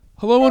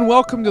Hello and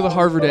welcome to the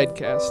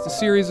HarvardXcast, a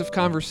series of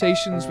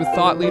conversations with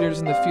thought leaders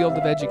in the field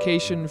of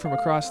education from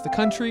across the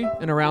country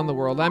and around the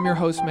world. I'm your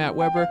host, Matt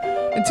Weber,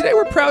 and today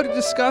we're proud to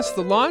discuss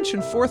the launch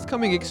and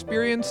forthcoming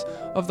experience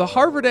of the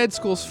Harvard Ed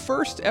School's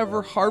first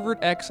ever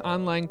HarvardX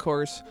online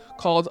course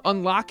called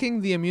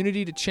Unlocking the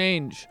Immunity to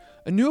Change,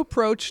 a new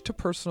approach to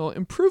personal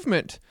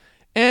improvement.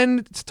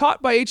 And it's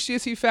taught by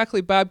HGSE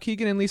faculty Bob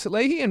Kegan and Lisa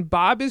Leahy, and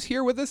Bob is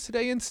here with us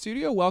today in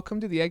studio. Welcome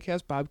to the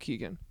EdCast, Bob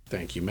Kegan.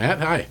 Thank you, Matt.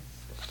 Hi.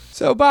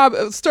 So, Bob,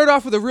 let's start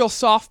off with a real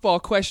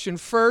softball question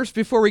first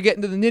before we get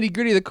into the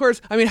nitty-gritty of the course.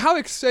 I mean, how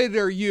excited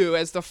are you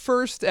as the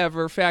first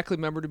ever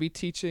faculty member to be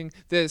teaching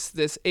this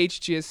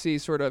HGSE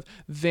sort of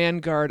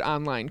vanguard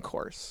online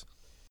course?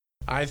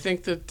 I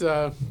think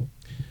that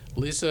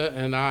Lisa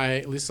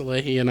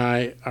Leahy and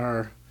I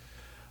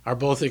are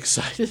both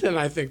excited, and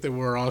I think that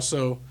we're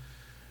also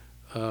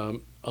a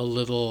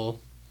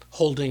little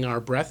holding our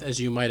breath, as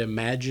you might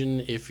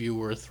imagine if you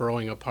were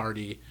throwing a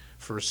party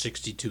for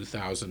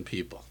 62,000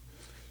 people.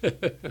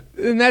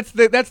 And that's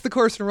the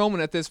course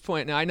enrollment at this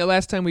point now. I know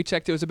last time we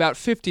checked it was about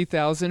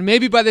 50,000.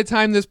 Maybe by the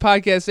time this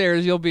podcast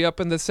airs, you'll be up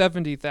in the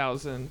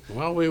 70,000.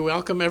 Well, we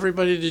welcome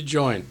everybody to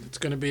join. It's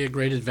going to be a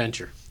great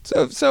adventure.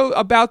 So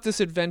about this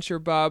adventure,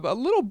 Bob, a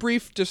little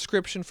brief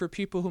description for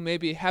people who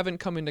maybe haven't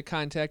come into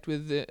contact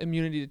with the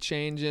immunity to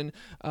change, and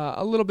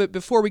a little bit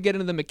before we get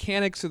into the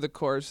mechanics of the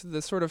course,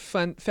 the sort of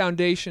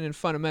foundation and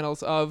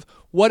fundamentals of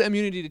what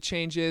immunity to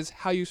change is,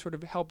 how you sort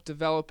of help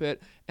develop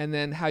it, and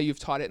then how you've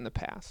taught it in the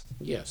past.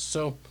 Yes.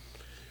 So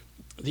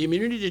the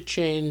immunity to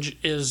change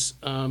is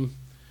an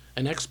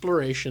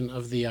exploration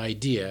of the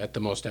idea at the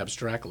most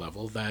abstract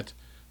level that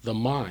the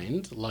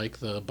mind, like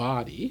the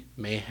body,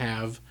 may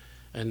have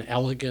an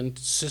elegant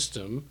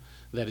system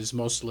that is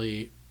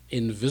mostly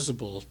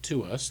invisible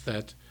to us,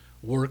 that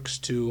works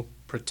to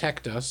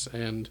protect us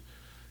and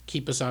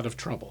keep us out of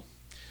trouble.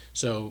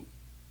 So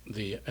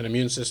an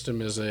immune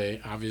system is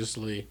a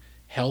obviously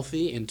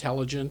healthy,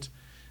 intelligent,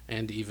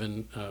 and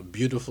even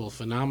beautiful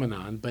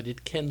phenomenon, but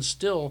it can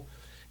still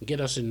get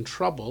us in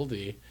trouble.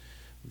 The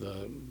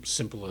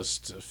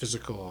simplest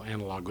physical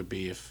analog would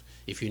be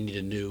if you need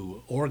a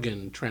new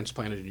organ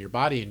transplanted in your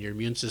body and your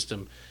immune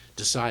system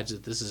decides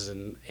that this is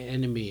an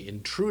enemy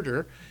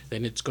intruder,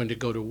 then it's going to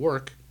go to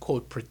work,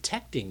 quote,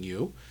 protecting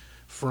you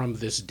from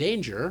this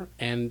danger,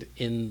 and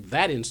in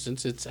that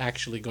instance, it's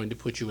actually going to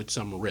put you at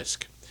some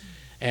risk.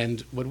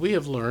 And what we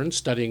have learned,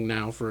 studying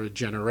now for a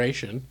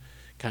generation,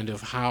 kind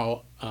of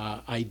how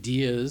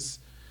ideas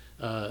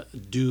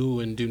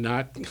do and do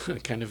not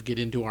kind of get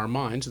into our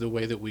minds, the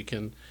way that we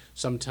can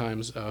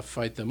sometimes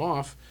fight them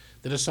off,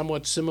 that a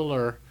somewhat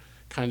similar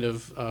kind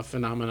of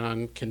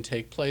phenomenon can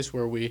take place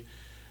where we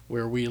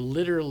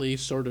literally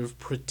sort of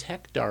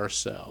protect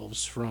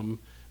ourselves from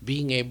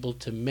being able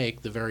to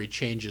make the very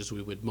changes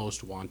we would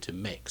most want to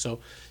make. So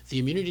the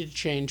immunity to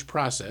change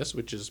process,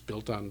 which is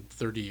built on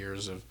 30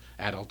 years of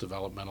adult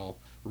developmental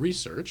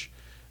research,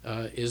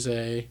 is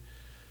a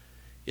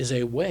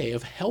way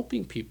of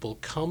helping people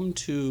come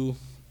to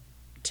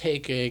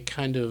take a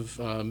kind of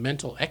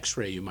mental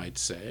x-ray, you might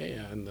say,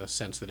 in the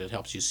sense that it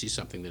helps you see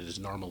something that is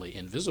normally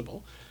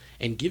invisible,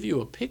 and give you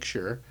a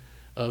picture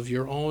of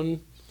your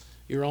own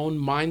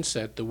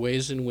mindset, the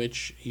ways in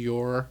which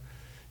your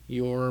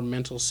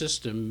mental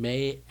system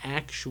may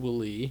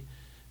actually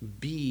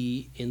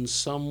be in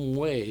some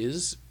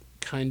ways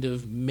kind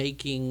of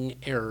making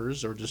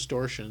errors or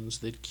distortions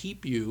that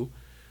keep you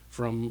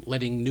from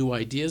letting new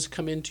ideas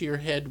come into your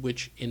head,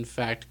 which in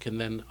fact can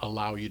then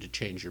allow you to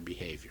change your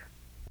behavior.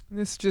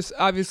 This just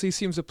obviously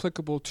seems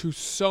applicable to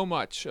so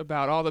much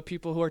about all the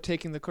people who are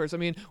taking the course. I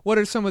mean, what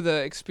are some of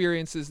the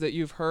experiences that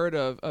you've heard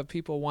of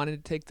people wanting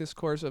to take this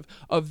course,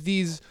 of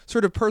these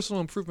sort of personal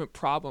improvement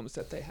problems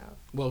that they have?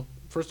 Well,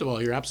 first of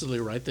all, you're absolutely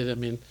right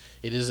that,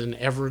 it is an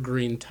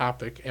evergreen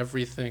topic,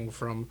 everything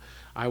from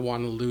I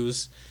want to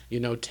lose,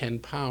 10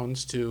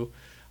 pounds to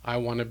I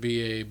want to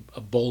be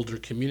a bolder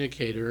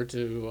communicator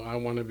to I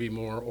want to be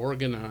more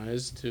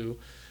organized to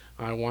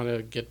I want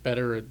to get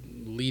better at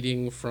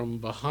leading from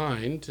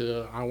behind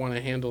to I want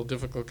to handle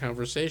difficult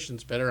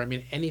conversations better.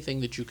 Anything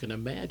that you can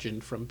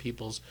imagine from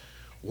people's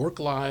work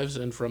lives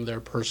and from their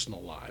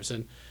personal lives.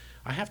 And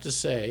I have to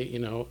say,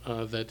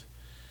 that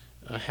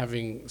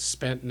having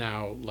spent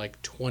now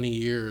like 20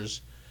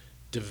 years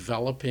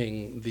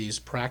developing these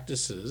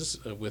practices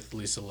with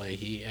Lisa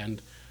Leahy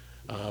and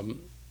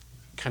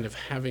kind of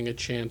having a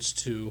chance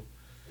to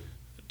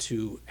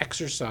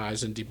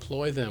exercise and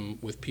deploy them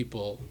with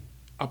people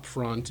up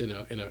front in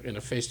a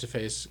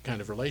face-to-face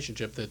kind of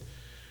relationship, that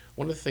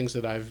one of the things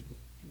that I've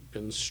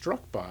been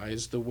struck by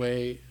is the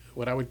way,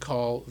 what I would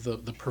call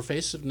the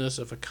pervasiveness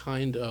of a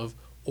kind of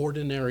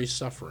ordinary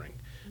suffering,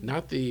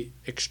 not the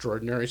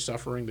extraordinary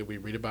suffering that we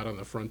read about on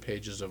the front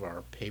pages of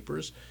our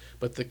papers,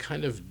 but the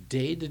kind of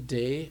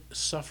day-to-day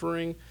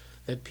suffering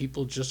that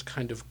people just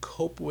kind of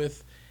cope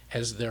with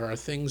as there are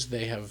things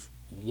they have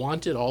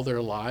wanted all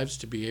their lives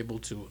to be able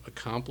to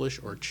accomplish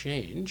or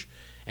change,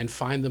 and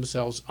find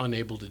themselves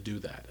unable to do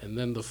that. And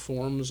then the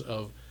forms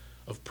of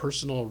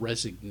personal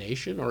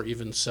resignation or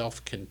even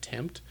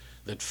self-contempt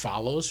that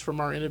follows from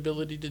our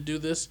inability to do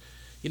this,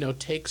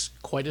 takes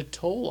quite a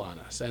toll on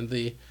us. And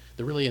the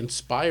really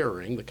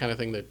inspiring, the kind of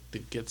thing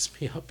that gets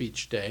me up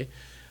each day,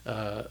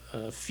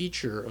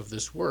 feature of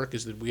this work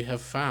is that we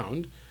have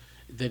found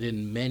that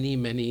in many,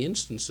 many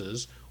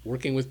instances,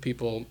 working with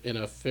people in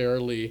a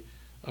fairly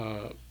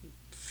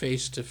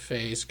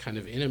face-to-face kind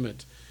of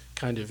intimate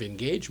kind of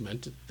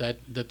engagement, that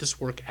this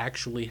work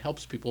actually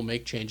helps people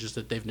make changes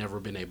that they've never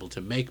been able to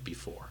make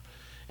before.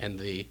 And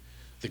the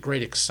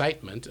great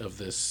excitement of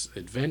this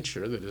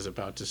adventure that is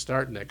about to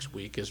start next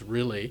week is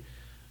really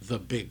the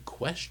big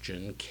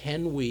question: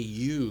 can we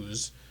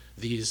use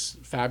these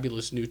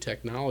fabulous new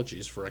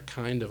technologies for a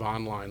kind of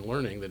online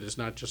learning that is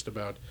not just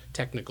about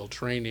technical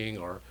training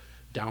or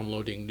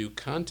downloading new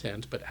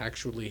content, but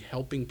actually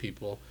helping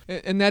people?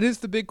 And that is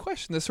the big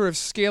question, the sort of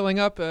scaling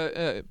up.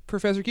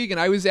 Professor Kegan,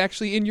 I was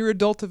actually in your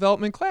adult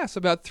development class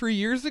about 3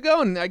 years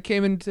ago, and I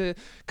came into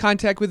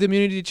contact with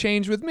Immunity to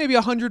Change with maybe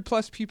 100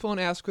 plus people in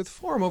Ask With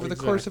Forum over the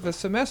course of a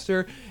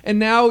semester, and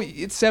now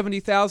it's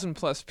 70,000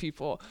 plus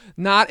people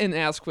not in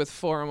Ask With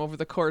Forum over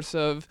the course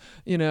of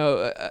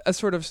a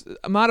sort of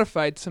a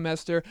modified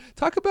semester.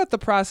 Talk about the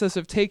process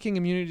of taking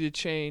Immunity to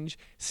Change,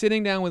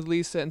 sitting down with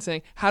Lisa and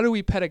saying, how do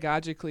we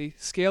pedagogically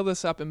scale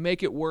this up and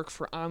make it work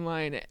for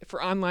online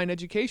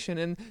education?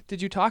 And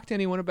did you talk to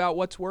anyone about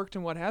what's worked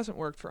and what hasn't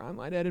worked for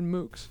online ed and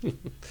MOOCs?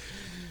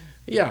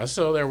 Yeah,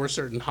 so there were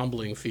certain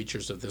humbling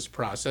features of this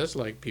process,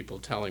 like people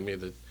telling me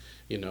that,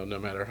 no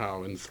matter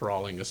how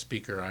enthralling a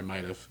speaker I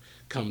might have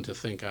come to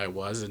think I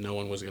was, and no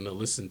one was going to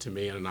listen to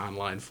me in an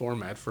online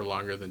format for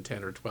longer than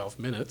 10 or 12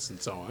 minutes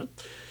and so on.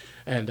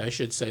 And I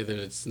should say that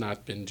it's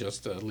not been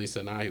just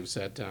Lisa and I who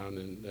sat down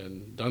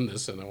and done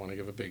this, and I want to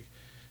give a big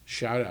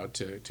shout out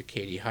to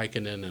Katie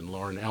Heikkinen and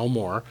Lauren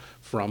Elmore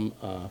from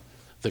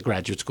the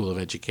Graduate School of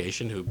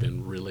Education, who've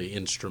been really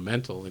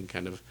instrumental in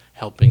kind of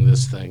helping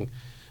this thing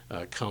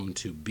come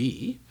to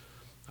be.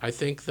 I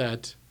think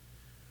that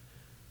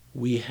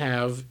we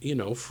have,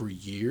 for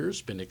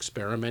years been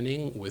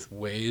experimenting with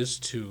ways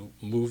to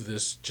move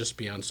this just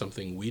beyond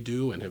something we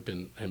do, and have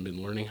been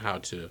learning how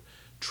to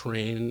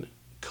train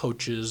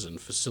coaches and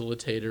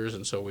facilitators,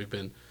 and so we've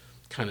been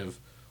kind of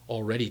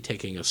already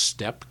taking a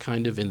step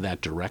kind of in that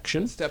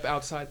direction. Step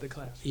outside the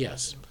class.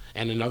 Yes.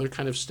 And another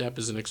kind of step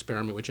is an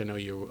experiment which I know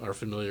you are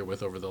familiar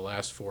with. Over the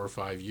last 4 or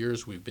 5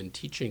 years, we've been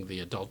teaching the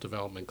adult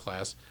development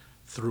class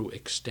through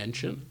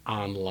extension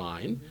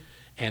online. Mm-hmm.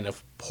 And a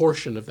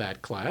portion of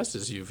that class,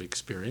 as you've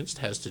experienced,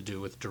 has to do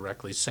with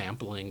directly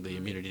sampling the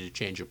Immunity to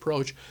Change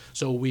approach.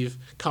 So we've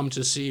come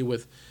to see,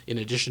 with, in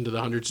addition to the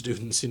 100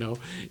 students,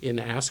 in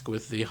Ask,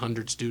 with the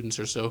 100 students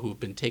or so who've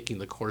been taking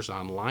the course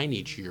online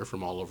each year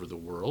from all over the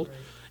world.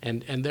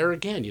 Right. And there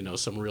again,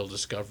 some real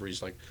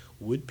discoveries, like,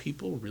 would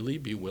people really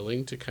be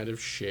willing to kind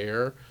of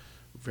share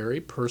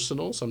very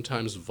personal,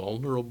 sometimes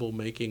vulnerable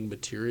making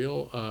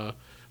material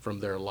from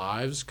their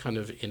lives kind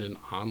of in an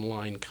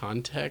online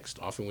context,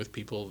 often with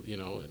people,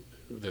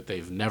 that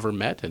they've never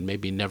met and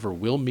maybe never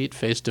will meet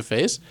face to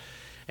face.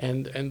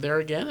 And there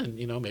again,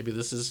 and maybe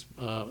this is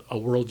a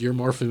world you're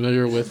more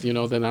familiar with,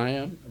 than I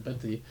am, but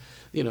the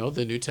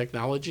new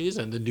technologies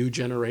and the new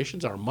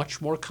generations are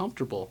much more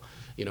comfortable,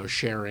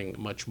 sharing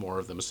much more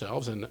of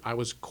themselves. And I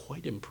was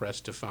quite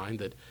impressed to find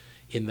that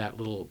in that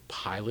little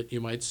pilot, you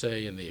might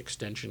say, in the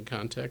extension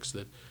context,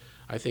 that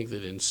I think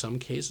that in some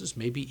cases,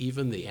 maybe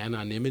even the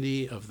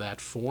anonymity of that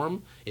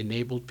form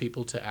enabled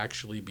people to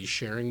actually be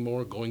sharing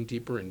more, going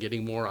deeper, and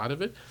getting more out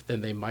of it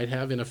than they might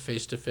have in a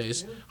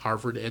face-to-face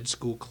Harvard Ed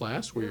School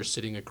class where you're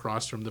sitting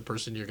across from the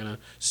person you're going to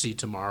see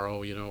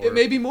tomorrow. It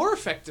may be more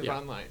effective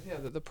online. Yeah,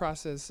 the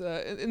process.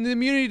 And the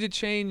Immunity to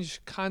Change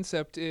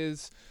concept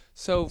is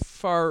so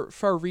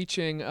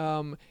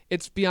far-reaching.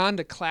 It's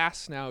beyond a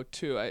class now,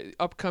 too.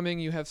 Upcoming,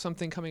 you have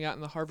something coming out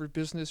in the Harvard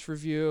Business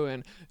Review,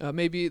 and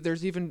maybe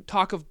there's even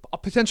talk of a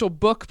potential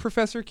book,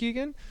 Professor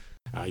Kegan.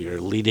 You're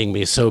leading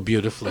me so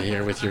beautifully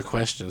here with your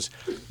questions.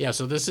 Yeah,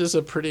 so this is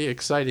a pretty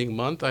exciting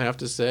month, I have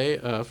to say,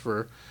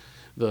 for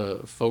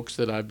the folks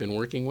that I've been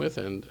working with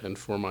and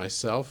for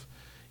myself.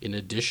 In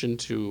addition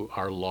to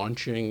our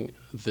launching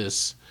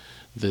this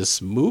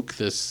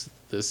MOOC,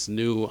 this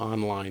new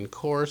online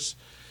course,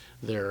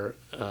 there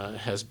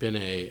has been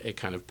a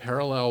kind of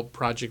parallel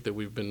project that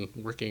we've been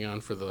working on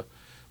for the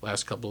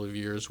last couple of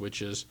years,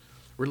 which is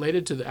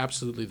related to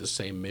absolutely the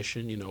same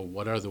mission.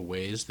 What are the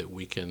ways that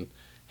we can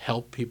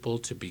help people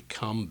to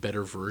become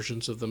better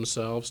versions of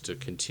themselves, to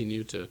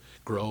continue to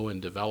grow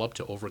and develop,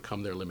 to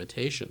overcome their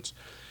limitations?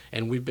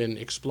 And we've been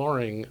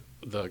exploring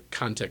the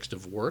context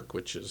of work,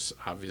 which is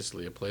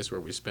obviously a place where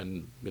we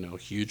spend, a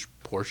huge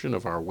portion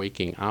of our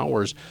waking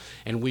hours.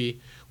 And we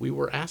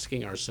were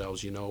asking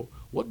ourselves,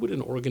 what would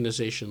an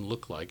organization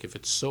look like if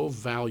it so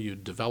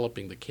valued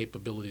developing the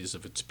capabilities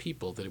of its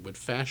people that it would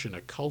fashion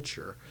a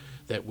culture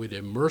that would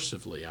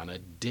immersively, on a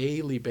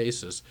daily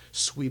basis,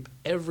 sweep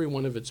every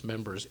one of its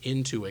members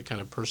into a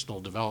kind of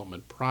personal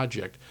development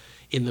project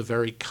in the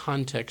very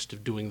context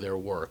of doing their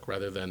work,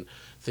 rather than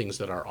things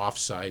that are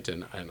off-site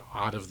and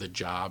out of the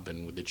job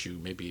and that you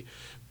maybe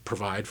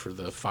provide for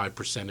the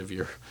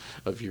 5%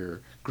 of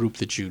your group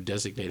that you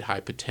designate high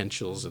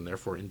potentials, and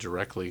therefore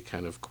indirectly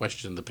kind of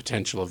question the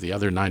potential of the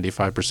other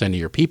 95% of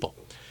your people.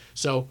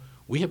 So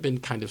we have been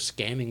kind of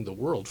scanning the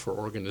world for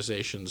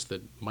organizations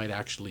that might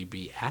actually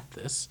be at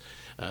this,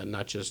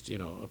 not just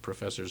a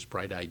professor's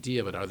bright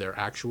idea, but are there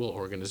actual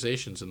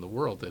organizations in the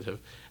world that have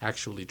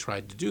actually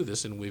tried to do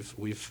this? And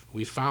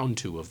we've found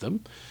 2 of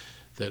them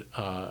that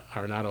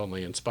are not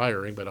only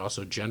inspiring but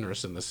also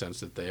generous in the sense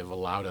that they have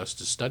allowed us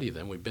to study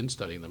them. We've been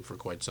studying them for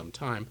quite some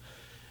time.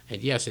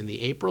 And yes, in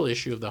the April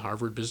issue of the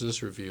Harvard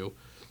Business Review,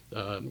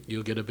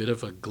 you'll get a bit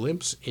of a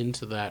glimpse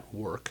into that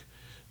work.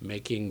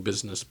 Making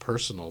Business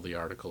Personal, the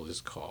article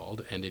is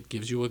called, and it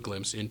gives you a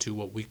glimpse into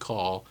what we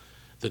call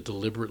the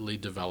deliberately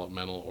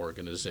developmental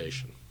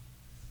organization.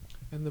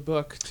 And the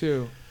book,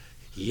 too.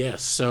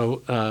 Yes,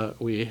 so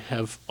we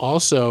have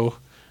also,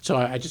 so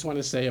I just want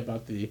to say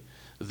about the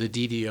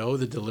DDO,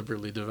 the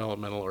Deliberately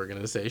Developmental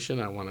Organization.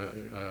 I want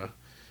to,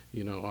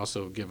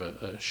 also give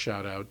a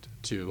shout out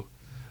to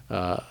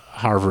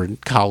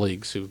Harvard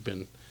colleagues who've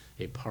been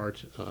a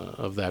part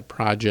of that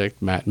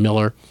project, Matt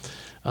Miller.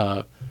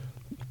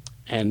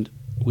 And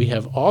we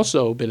have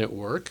also been at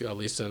work,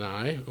 Lisa and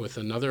I, with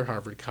another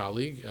Harvard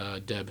colleague,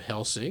 Deb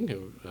Helsing,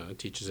 who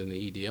teaches in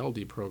the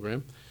EDLD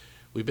program.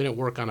 We've been at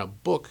work on a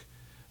book,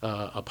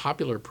 a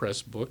popular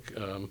press book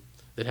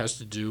that has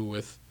to do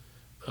with,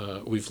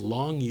 we've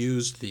long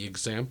used the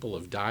example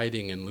of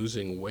dieting and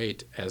losing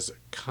weight as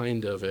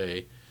kind of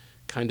an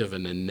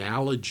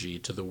analogy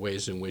to the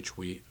ways in which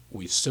we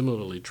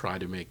similarly try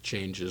to make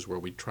changes, where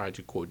we try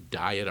to, quote,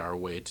 diet our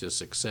way to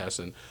success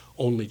and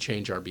only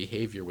change our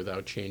behavior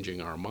without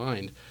changing our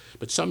mind.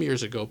 But some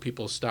years ago,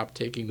 people stopped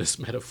taking this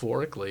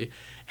metaphorically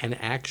and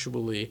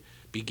actually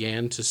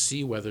began to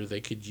see whether they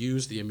could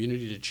use the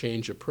immunity to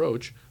change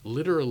approach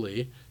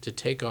literally to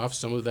take off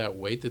some of that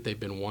weight that they've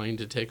been wanting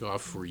to take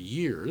off for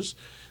years.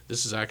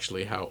 This is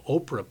actually how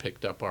Oprah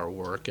picked up our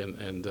work,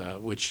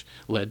 and which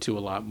led to a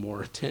lot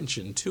more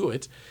attention to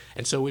it.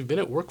 And so we've been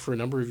at work for a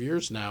number of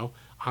years now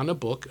on a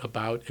book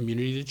about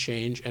immunity to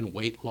change and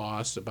weight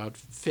loss, about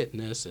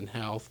fitness and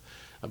health,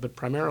 but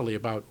primarily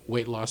about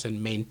weight loss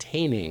and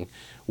maintaining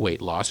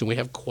weight loss. And we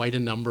have quite a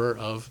number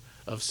of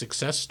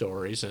success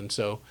stories. And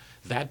so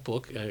that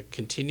book,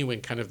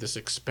 continuing kind of this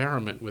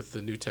experiment with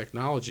the new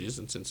technologies,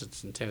 and since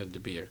it's intended to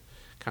be a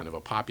kind of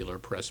a popular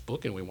press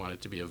book and we want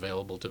it to be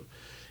available to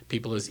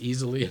people as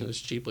easily and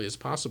as cheaply as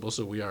possible,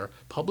 so we are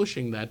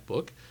publishing that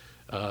book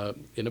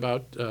in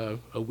about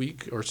a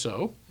week or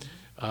so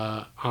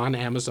on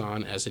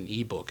Amazon as an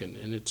ebook, and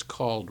it's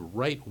called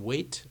Right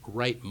Weight,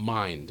 Right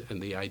Mind,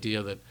 and the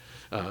idea that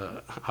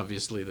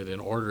obviously that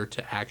in order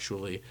to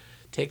actually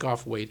take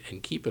off weight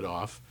and keep it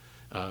off,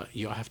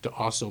 you'll have to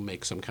also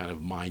make some kind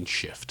of mind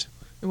shift.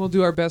 And we'll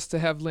do our best to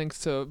have links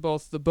to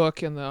both the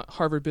book and the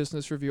Harvard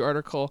Business Review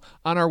article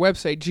on our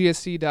website,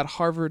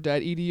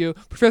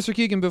 gsc.harvard.edu. Professor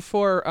Kegan,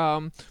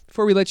 before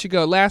we let you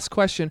go, last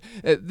question.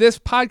 This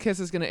podcast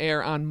is going to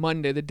air on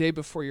Monday, the day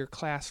before your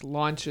class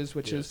launches,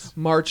 which is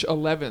March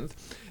 11th.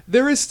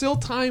 There is still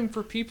time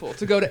for people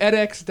to go to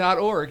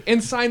edX.org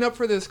and sign up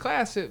for this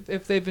class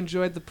if they've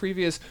enjoyed the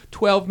previous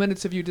 12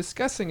 minutes of you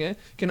discussing it.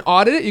 You can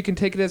audit it. You can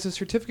take it as a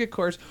certificate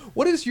course.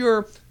 What is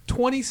your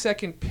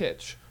 20-second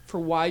pitch for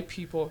why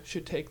people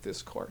should take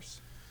this course?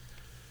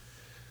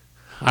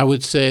 I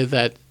would say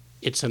that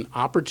it's an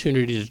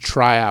opportunity to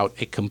try out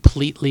a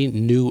completely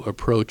new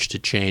approach to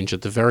change.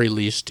 At the very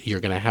least,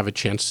 you're going to have a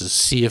chance to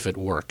see if it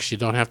works. You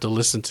don't have to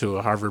listen to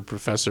a Harvard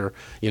professor,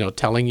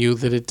 telling you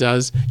that it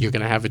does. You're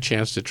going to have a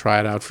chance to try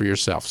it out for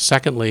yourself.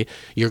 Secondly,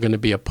 you're going to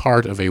be a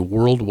part of a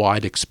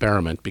worldwide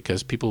experiment,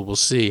 because people will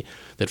see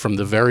that from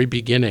the very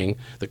beginning,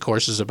 the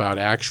course is about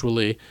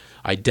actually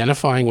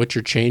identifying what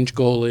your change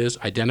goal is,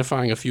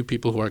 identifying a few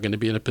people who are going to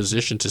be in a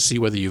position to see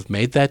whether you've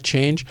made that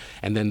change,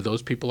 and then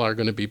those people are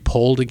going to be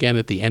polled again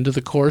at the end of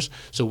the course.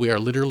 So we are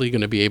literally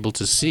going to be able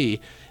to see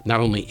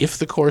not only if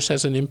the course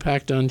has an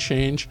impact on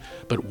change,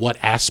 but what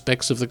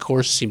aspects of the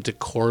course seem to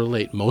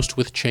correlate most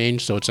with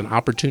change. So it's an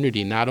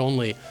opportunity not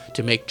only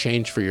to make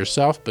change for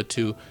yourself, but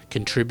to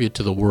contribute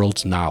to the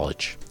world's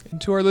knowledge. And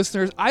to our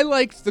listeners, I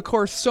liked the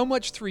course so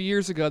much 3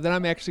 years ago that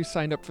I'm actually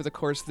signed up for the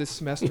course this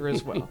semester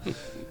as well.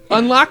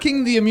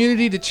 Unlocking the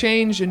Immunity to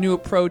Change, a New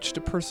Approach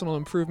to Personal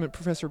Improvement.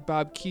 Professor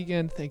Bob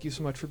Kegan, thank you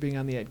so much for being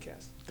on the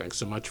EdCast. Thanks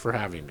so much for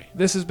having me.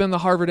 This has been the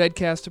Harvard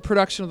EdCast, a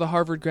production of the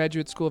Harvard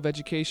Graduate School of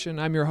Education.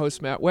 I'm your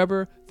host, Matt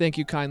Weber. Thank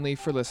you kindly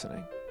for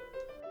listening.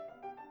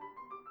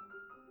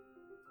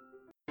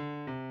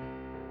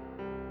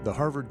 The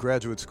Harvard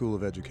Graduate School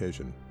of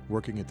Education,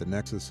 working at the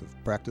nexus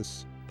of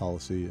practice,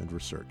 policy, and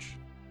research.